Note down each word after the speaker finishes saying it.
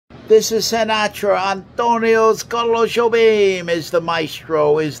This is Sinatra. Antonio's Jobhim is the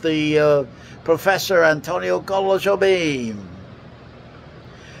maestro, is the Professor Antonio Jobhim.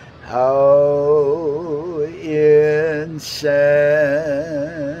 How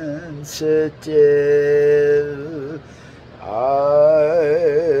insensitive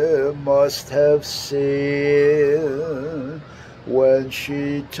I must have seemed when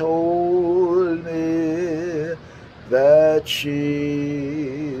she told me that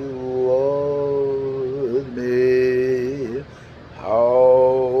she loved me.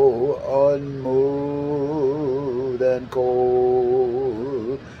 How unmoved and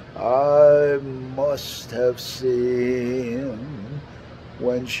cold I must have seemed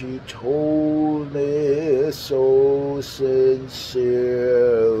when she told me so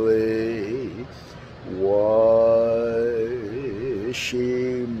sincerely. Why,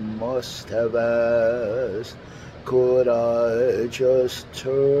 she must have asked, could I just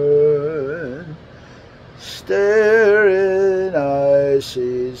turn, stare in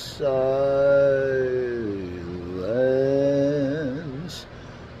icy silence?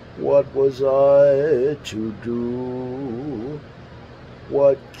 What was I to do?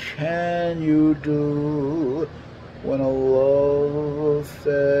 What can you do when a love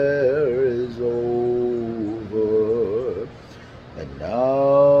affair is over? And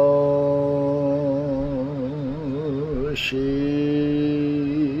now she's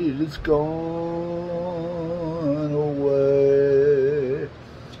gone away,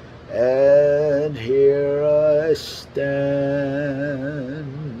 and here I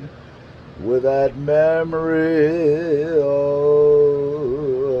stand with that memory of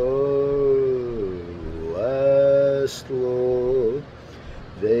last love,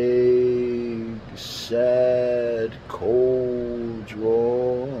 vague, sad, cold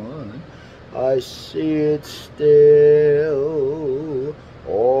drawn. I see it still,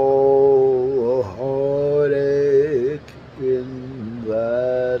 all heartache in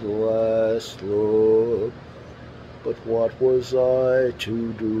that last look. But what was I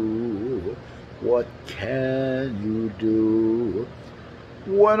to do? What can you do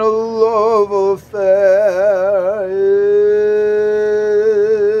when a love affair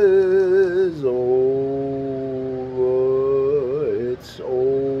is over? It's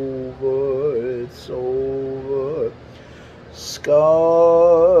over, it's over. Sky,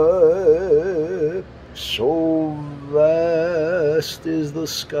 so vast is the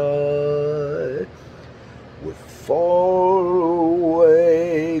sky, with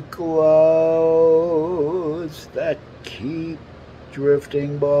faraway clouds that keep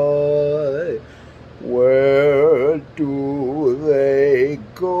drifting by. Where do they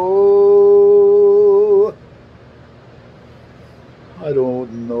go? I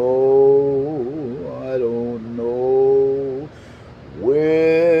don't know, I don't know. Wind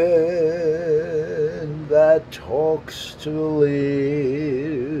that talks to the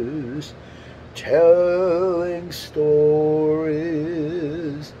leaves, telling stories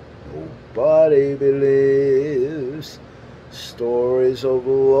nobody believes, stories of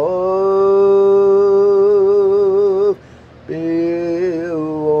love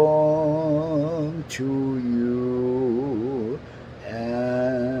belong to you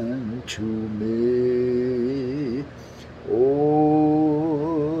and to me. Oh,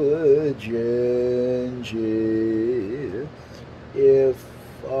 Genji, if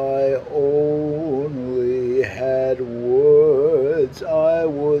I only had words, I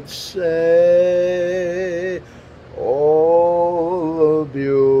would say all the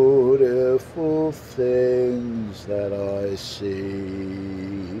beautiful things that I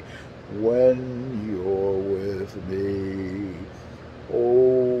see when you're with me.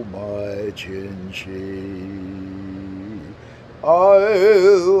 Oh, my Genji,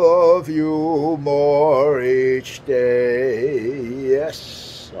 I love you more each day.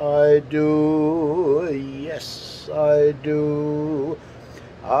 Yes, I do. Yes, I do.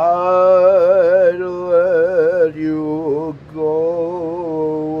 I'd let you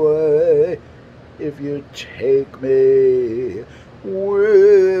go away if you take me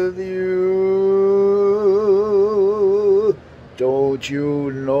with you. Don't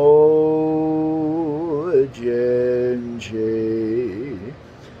you know, Genji,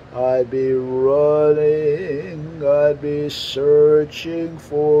 I'd be running, I'd be searching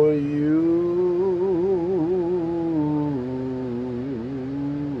for you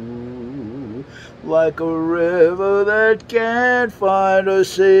like a river that can't find a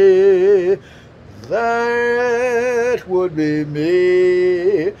sea. That would be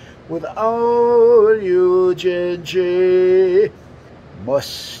me without you, Genji.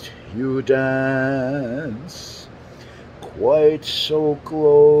 Must you dance quite so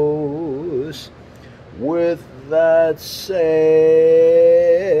close with that same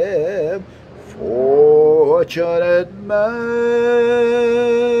fortunate man.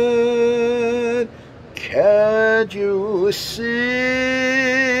 Can't you see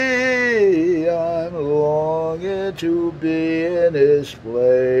I'm longing to be in his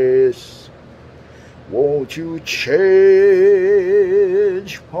place? Won't you change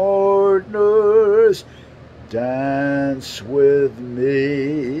partners? Dance with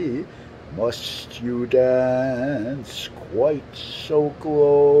me. Must you dance quite so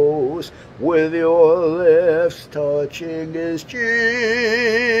close with your lips touching his cheek?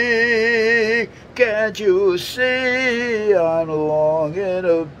 Can't you see I'm longing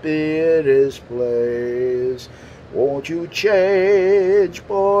to be in his place? Won't you change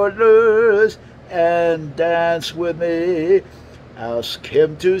partners and dance with me? Ask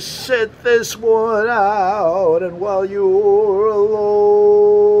him to sit this one out, and while you're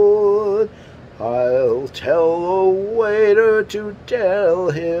alone, I'll tell the waiter to tell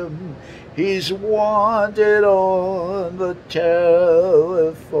him he's wanted on the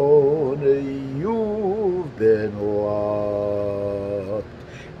telephone. You've been locked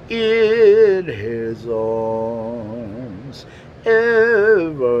in his arms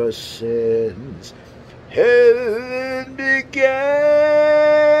ever since heaven began.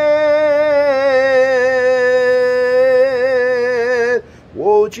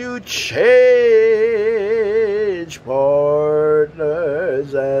 Won't you change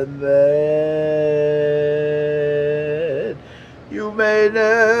partners, and then you may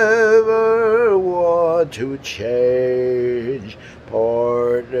never want to change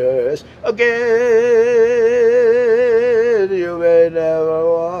partners again. You may never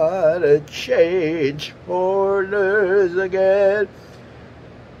want to change partners again.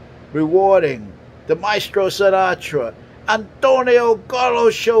 Rewarding the Maestro Sinatra, Antonio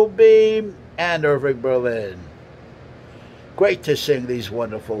Carlos Jobhim, and Irving Berlin. Great to sing these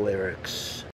wonderful lyrics.